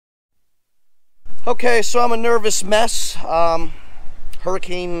Okay, so I'm a nervous mess.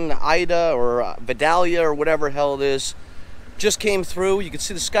 Hurricane Ida or Idalia or whatever the hell it is just came through. You can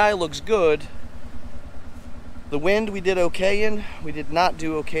see the sky looks good. The wind we did okay in. We did not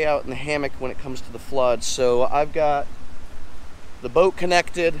do okay out in the hammock when it comes to the flood. So I've got the boat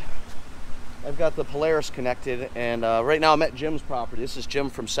connected. I've got the Polaris connected, and right now I'm at Jim's property. This is Jim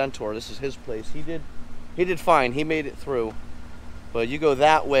from Centaur. This is his place. He did fine. He made it through. But you go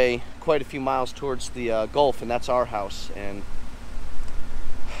that way quite a few miles towards the Gulf, and that's our house. And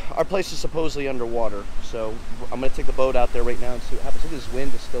our place is supposedly underwater. So I'm going to take the boat out there right now and see what happens. Look, this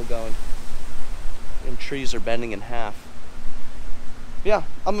wind is still going. And trees are bending in half. Yeah,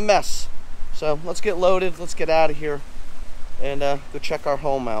 I'm a mess. So let's get loaded. Let's get out of here and go check our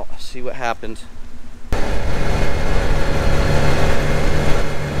home out. See what happened.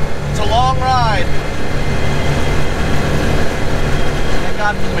 It's a long ride. Thank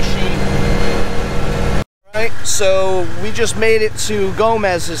God for the machine. Alright, so we just made it to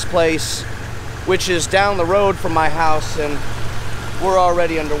Gomez's place, which is down the road from my house, and we're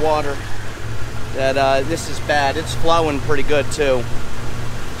already underwater. This is bad. It's flowing pretty good too.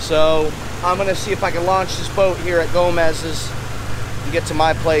 So I'm gonna see if I can launch this boat here at Gomez's and get to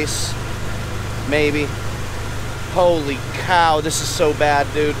my place, maybe. Holy cow, this is so bad,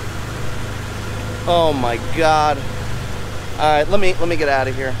 dude. Oh my God. All right, let me get out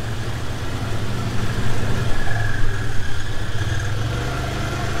of here.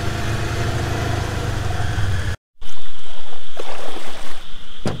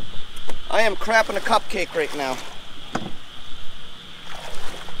 I am crapping a cupcake right now.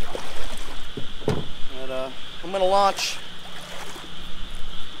 But I'm gonna launch.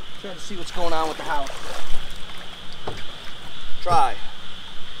 Try to see what's going on with the house. Try.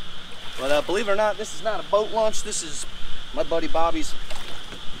 But believe it or not, this is not a boat launch. This is my buddy Bobby's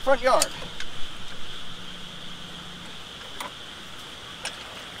front yard.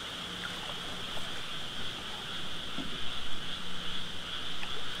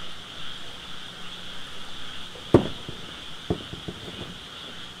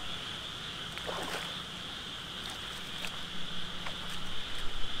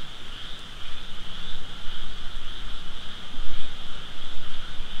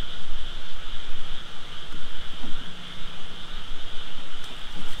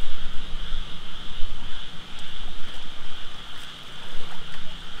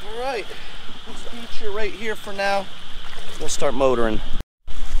 Alright, this feature right here for now. We'll start motoring.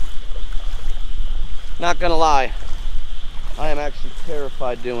 Not gonna lie, I am actually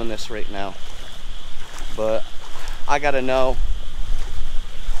terrified doing this right now. But I gotta know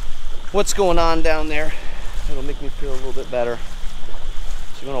what's going on down there. It'll make me feel a little bit better.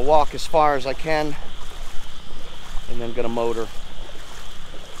 So I'm gonna walk as far as I can and then gonna motor.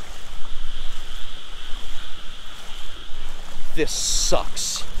 This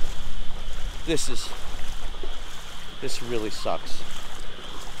sucks. This really sucks.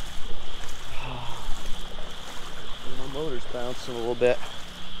 My motor's bouncing a little bit.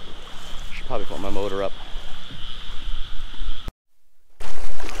 Should probably put my motor up.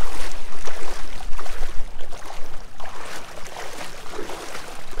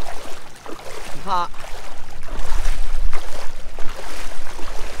 I'm hot.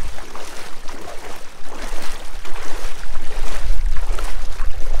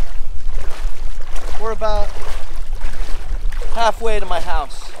 We're about halfway to my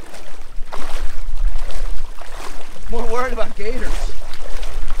house. More worried about gators.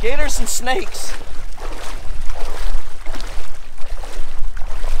 Gators and snakes.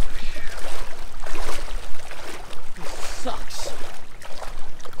 This sucks.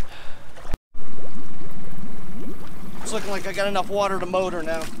 It's looking like I got enough water to motor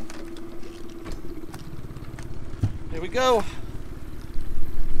now. Here we go.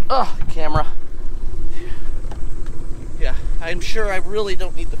 Oh, camera. Yeah, I'm sure I really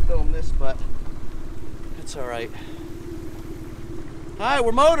don't need to film this, but it's all right. All right,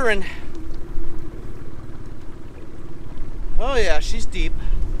 we're motoring. Oh yeah, she's deep.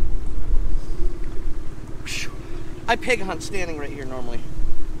 I pig hunt standing right here normally.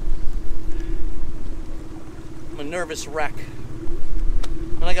 I'm a nervous wreck.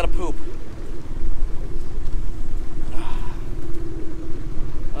 And I gotta poop.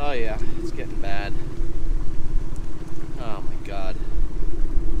 Oh yeah, it's getting bad. Oh my God.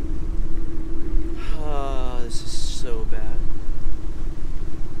 Oh, this is so bad.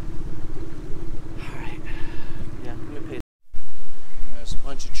 Alright. Yeah, let me pay. There's a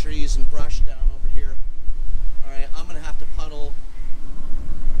bunch of trees and brush down over here. Alright, I'm gonna have to puddle.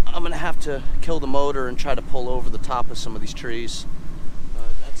 I'm gonna have to kill the motor and try to pull over the top of some of these trees.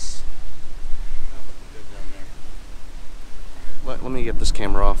 That's get this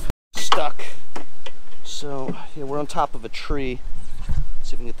camera off. Stuck. So, yeah, we're on top of a tree. Let's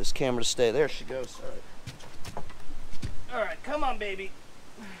see if we can get this camera to stay. There she goes. All right. All right, come on, baby.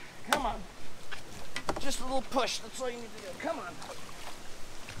 Come on. Just a little push. That's all you need to do. Come on.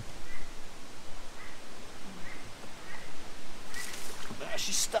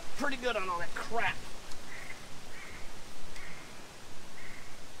 She's stuck pretty good on all that crap.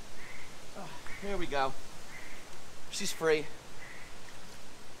 Oh, here we go. She's free.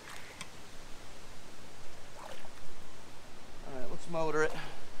 All right, let's motor it.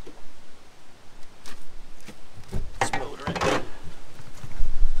 Let's motor it.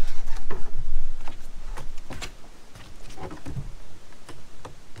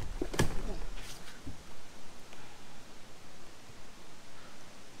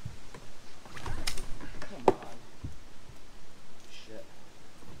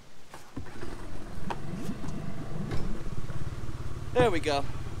 There we go.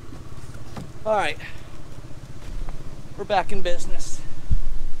 All right, we're back in business.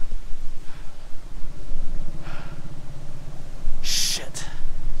 Shit.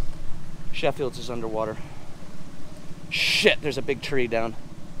 Sheffield's is underwater. Shit, there's a big tree down.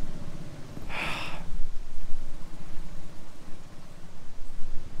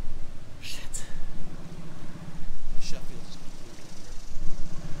 Shit. Sheffield's.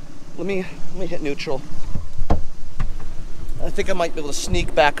 Let me hit neutral. I think I might be able to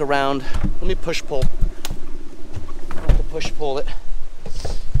sneak back around. Let me push pull. I'll have to push pull it.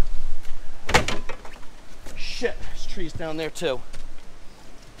 Shit, there's trees down there too.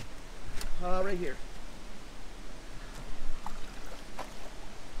 Right here.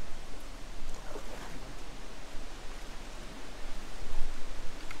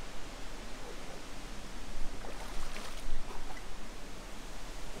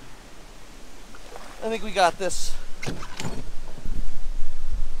 I think we got this.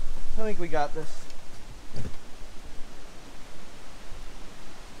 I think we got this.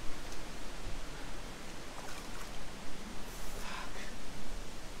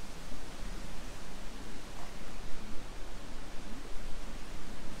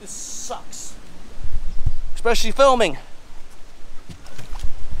 This sucks. Especially filming.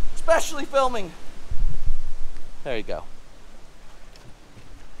 Especially filming. There you go.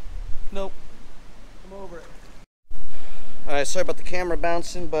 Nope. I'm over it. Alright, sorry about the camera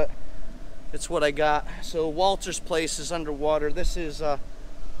bouncing, but it's what I got. So Walter's place is underwater. This is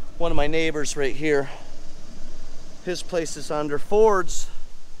one of my neighbors right here. His place is under. Ford's.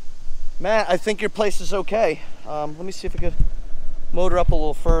 Matt, I think your place is okay. Let me see if I could motor up a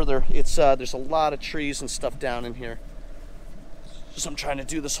little further. It's there's a lot of trees and stuff down in here. So I'm trying to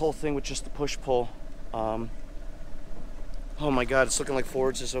do this whole thing with just the push-pull. Oh my God, it's looking like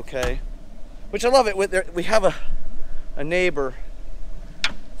Ford's is okay. Which I love it. We have a neighbor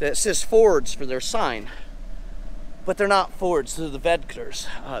that says Ford's for their sign, but they're not Fords, they're the Vedkters.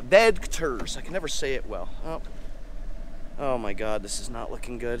 Vedkters, I can never say it well. Oh my God, this is not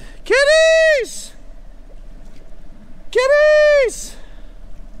looking good. Kitties! Kitties!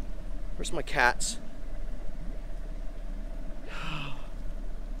 Where's my cats?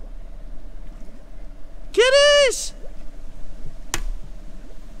 Kitties!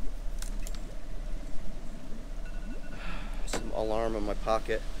 Some alarm in my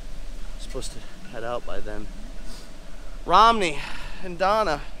pocket. I'm supposed to head out by then. Romney and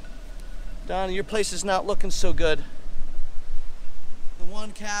Donna. Donna, your place is not looking so good. The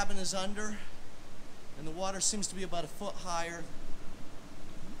one cabin is under, and the water seems to be about a foot higher.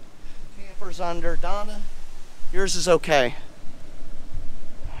 The camper's under. Donna, yours is okay.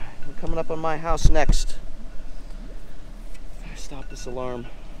 I'm coming up on my house next. Stop this alarm.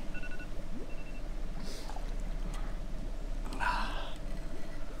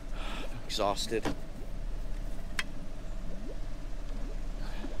 Exhausted.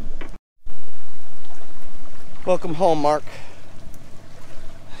 Welcome home, Mark.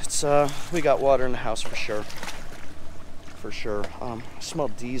 It's we got water in the house for sure. For sure. I smell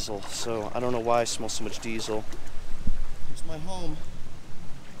diesel, so I don't know why I smell so much diesel. Here's my home.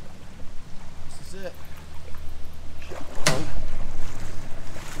 This is it.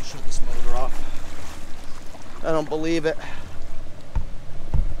 Shut this motor off. I don't believe it.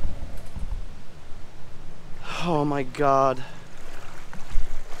 Oh my God.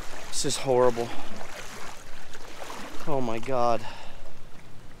 This is horrible. Oh my God.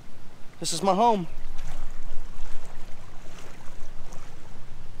 This is my home.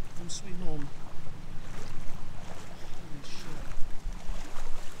 Home sweet home. Holy shit.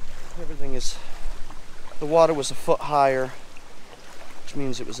 Everything is, the water was a foot higher, which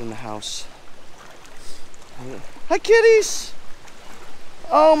means it was in the house. Hi kitties!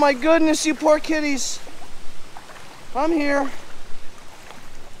 Oh my goodness, you poor kitties. I'm here.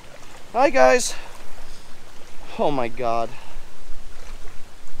 Hi guys. Oh my God.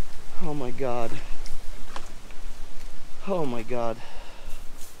 Oh my God. Oh my God.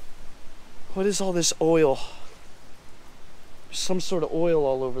 What is all this oil? There's some sort of oil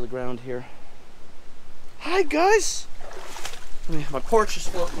all over the ground here. Hi guys. My porch is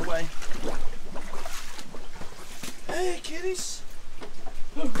floating away. Hey kitties.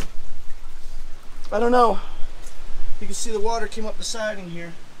 I don't know. You can see the water came up the siding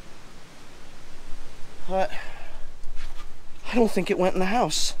here. But I don't think it went in the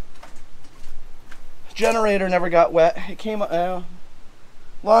house. Generator never got wet. It came up.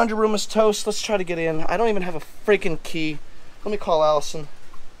 Laundry room is toast. Let's try to get in. I don't even have a freaking key. Let me call Allison.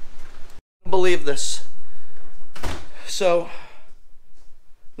 I don't believe this. So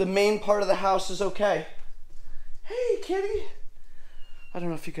the main part of the house is okay. Hey kitty. I don't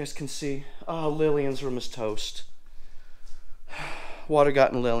know if you guys can see. Oh, Lillian's room is toast. Water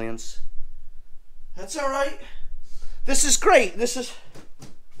got in Lillian's. That's all right. This is great. This is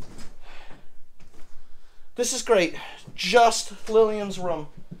great. Just Lillian's room.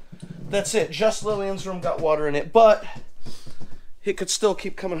 That's it. Just Lillian's room got water in it, but it could still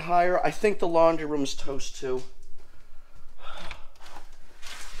keep coming higher. I think the laundry room's toast too.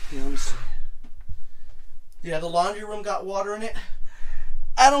 Yeah, let me see. Yeah, the laundry room got water in it.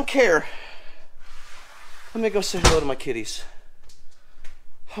 I don't care. Let me go say hello to my kitties.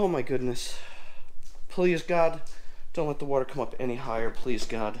 Oh my goodness. Please, God, don't let the water come up any higher. Please,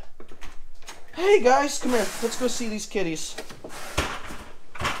 God. Hey, guys, come here. Let's go see these kitties.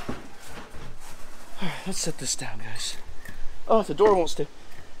 All right, let's set this down, guys. Oh, the door won't stay.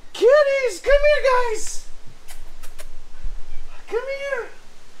 Kitties, come here, guys. Come here.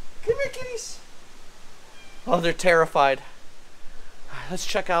 Come here, kitties. Oh, they're terrified. All right, let's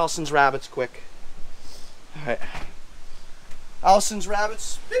check Allison's rabbits quick. All right. Allison's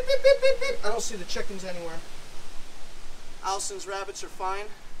rabbits. Beep, beep, beep, beep, beep. I don't see the chickens anywhere. Allison's rabbits are fine.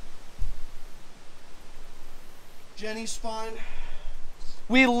 Jenny's fine.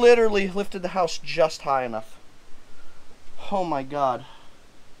 We literally lifted the house just high enough. Oh my God.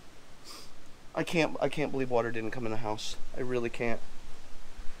 I can't believe water didn't come in the house. I really can't.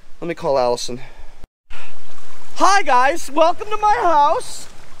 Let me call Allison. Hi guys, welcome to my house.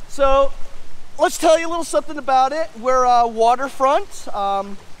 So let's tell you a little something about it. We're waterfront.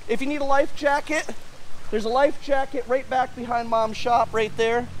 If you need a life jacket, there's a life jacket right back behind Mom's shop right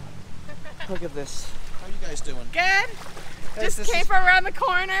there. Look at this. How you guys doing? Good. Guys, Just came from around the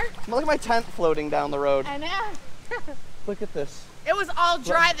corner. Look at my tent floating down the road. I know. Look at this. It was all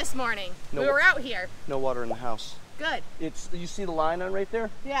dry this morning. No, we were out here. No water in the house. Good. You see the line on right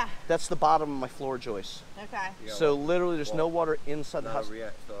there? Yeah. That's the bottom of my floor joist. Okay. Yeah, So literally there's no water inside the house. Not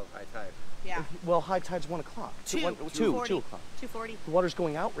yet, still high tide. Yeah. Well, high tide's 1 o'clock. 2 o'clock. 2:40. The water's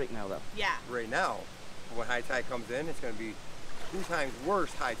going out right now though. Yeah. Right now, when high tide comes in, it's going to be 2 times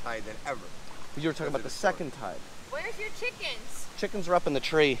worse high tide than ever. You were talking about the second tide. Where's your chickens? Chickens are up in the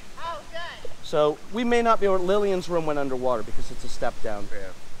tree. Oh, good. So we may not be able, Lillian's room went underwater because it's a step down. Yeah.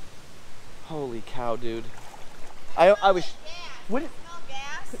 Holy cow, dude. I was, what,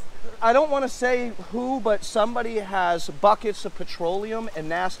 Gas. I don't want to say who, but somebody has buckets of petroleum and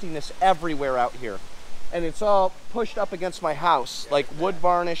nastiness everywhere out here. And it's all pushed up against my house, like wood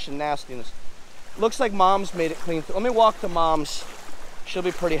varnish and nastiness. Looks like Mom's made it clean. Let me walk to Mom's. She'll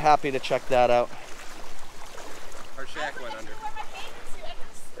be pretty happy to check that out. Our shack went under.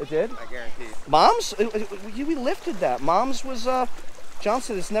 It did? I guarantee. Mom's? We lifted that. Mom's was, John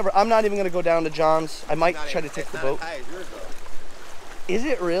said it's never, I'm not even going to go down to John's. I might try to take the boat. It's not as high as yours, though. Is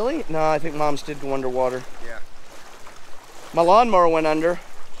it really? No, I think Mom's did go underwater. Yeah. My lawnmower went under.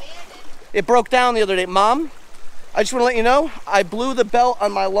 It broke down the other day. Mom, I just want to let you know, I blew the belt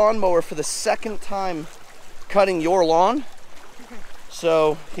on my lawnmower for the 2nd time cutting your lawn.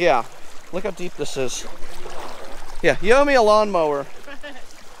 So, yeah. Look how deep this is. Yeah, you owe me a lawnmower.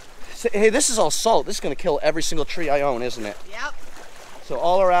 Hey, this is all salt. This is going to kill every single tree I own, isn't it? Yep. So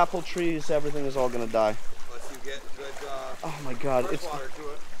all our apple trees, everything is all going to die. Unless you get good Oh my God. fresh It's, water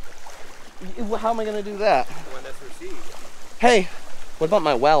to it. how am I going to do that? When that's received. Hey, what about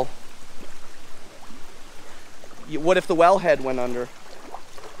my well? What if the wellhead went under?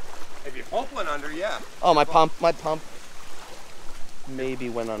 If your pump went under, yeah. Oh, my pump maybe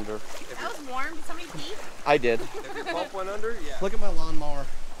went under. That was warm. Did somebody pee? I did. If your pump went under, yeah. Look at my lawnmower.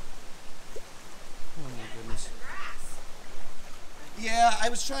 Oh my goodness. Yeah, I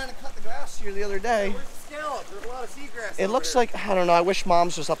was trying to cut the grass here the other day. Where's the scallop? There's a lot of seagrass. It looks like, I don't know, I wish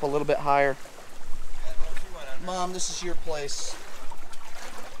Mom's was up a little bit higher. Yeah, no, she went under. Mom, this is your place.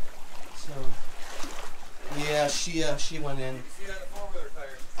 Yeah, she went in. You see that four-wheeler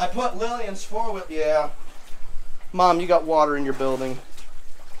tire? I put Lillian's four-wheel. Yeah. Mom, you got water in your building.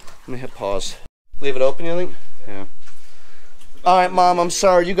 Let me hit pause. Leave it open, you think? Yeah. All right, Mom. I'm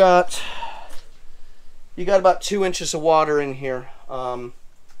sorry. You got about 2 inches of water in here.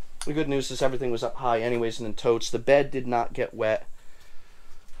 The good news is everything was up high, anyways, and in totes. The bed did not get wet,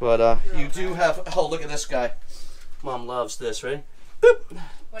 but you do have. Oh, look at this guy. Mom loves this, right? Boop.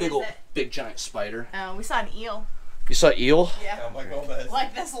 Big old, big giant spider. Oh, we saw an eel. You saw eel? Yeah. Oh my God.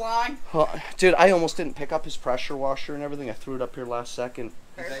 Like this long. Oh, dude, I almost didn't pick up his pressure washer and everything. I threw it up here last second.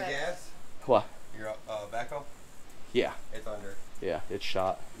 Is that gas? What? Your backhoe? Yeah. It's under. Yeah, it's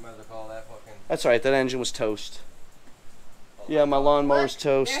shot. You might as well call that fucking. That's all right. That engine was toast. Yeah, my lawnmower's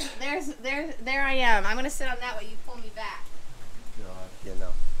toast. There I am. I'm gonna sit on that while you pull me back. Yeah, no.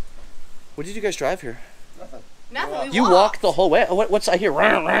 What did you guys drive here? Nothing. Nothing. You walked the whole way. Oh, what's I hear?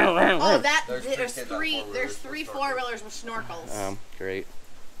 Oh, that There's there's three four-wheelers with snorkels. Great.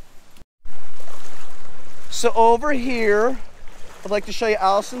 So over here, I'd like to show you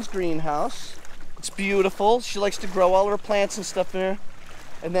Allison's greenhouse. It's beautiful. She likes to grow all her plants and stuff in there.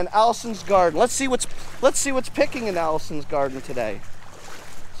 And then Allison's garden. Let's see what's picking in Allison's garden today.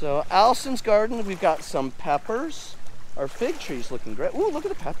 So Allison's garden, we've got some peppers. Our fig tree's looking great. Ooh, look at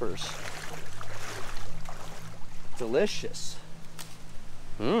the peppers. Delicious.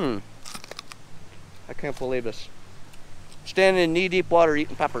 I can't believe this. Standing in knee-deep water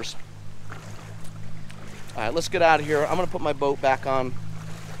eating peppers. All right, let's get out of here. I'm gonna put my boat back on.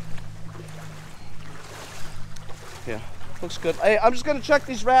 Yeah, looks good. Hey, I'm just gonna check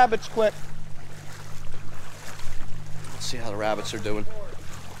these rabbits quick. Let's see how the rabbits are doing.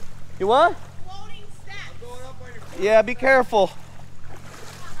 You what? Floating steps. Yeah, be careful.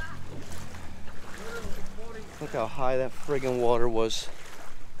 Look how high that friggin' water was.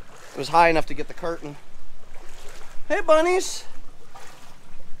 It was high enough to get the curtain. Hey, bunnies.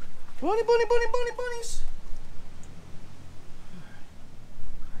 Bunnies.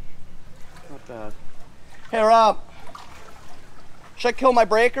 Not bad. Hey, Rob. Should I kill my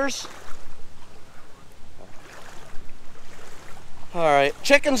breakers? All right.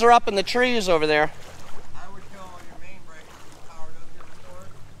 Chickens are up in the trees over there. I would kill on your main break. Power doesn't get restored.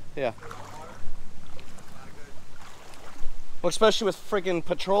 Yeah. Not good. Well, especially with friggin'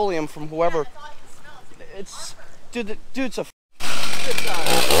 petroleum from whoever. That's all you can smell. It's, dude, it's a good time.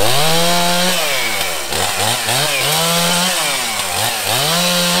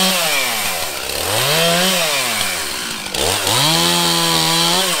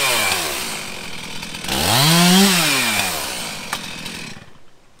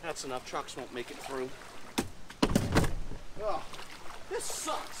 That's enough. Trucks won't make it through. Oh, this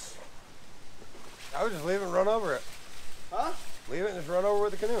sucks. I would just leave it and run over it. Huh? Leave it and just run over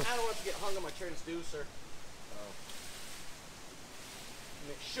with the canoe. I don't want to get hung on my transducer. I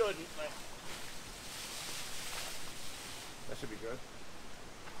mean, it shouldn't, but That should be good.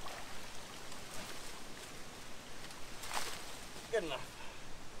 good enough.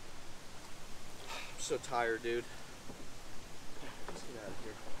 I'm so tired, dude. Let's get out of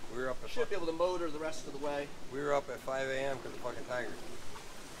here. We were up at Should be able to motor the rest of the way. We were up at 5 a.m. because of fucking tigers.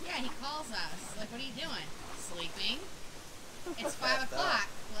 Yeah, he calls us. Like, what are you doing? Sleeping. It's 5 o'clock.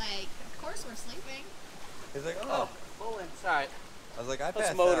 Like, of course we're sleeping. He's like, Oh, oh. it's all right. I was like, I Let's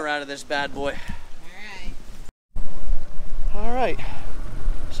passed motor out. out of this bad boy. All right. All right.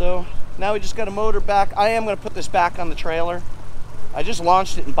 So now we just got to motor back. I am going to put this back on the trailer. I just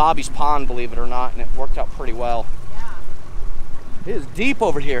launched it in Bobby's pond, believe it or not, and it worked out pretty well. Yeah. It is deep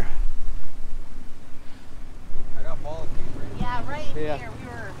over here. I got balls deep right Yeah, right Yeah. here. We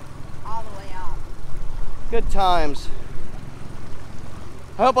were all the way up. Good times.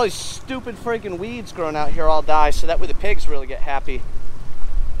 I hope all these stupid freaking weeds growing out here all die, so that way the pigs really get happy.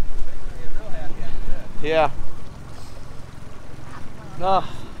 Yeah.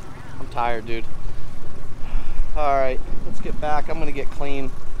 Oh, I'm tired, dude. All right, let's get back. I'm gonna get clean.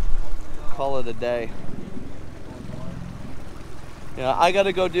 Call it a day. Yeah, I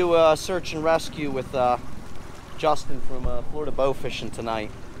gotta go do a search and rescue with Justin from Florida Bow Fishing tonight.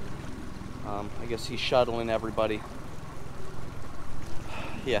 I guess he's shuttling everybody.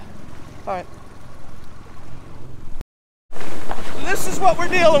 Yeah. All right. This is what we're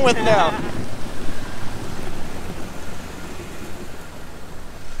dealing with now.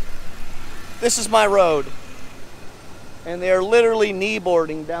 This is my road. And they are literally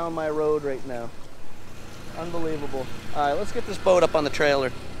kneeboarding down my road right now. Unbelievable. All right, let's get this boat up on the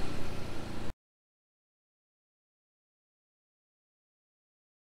trailer.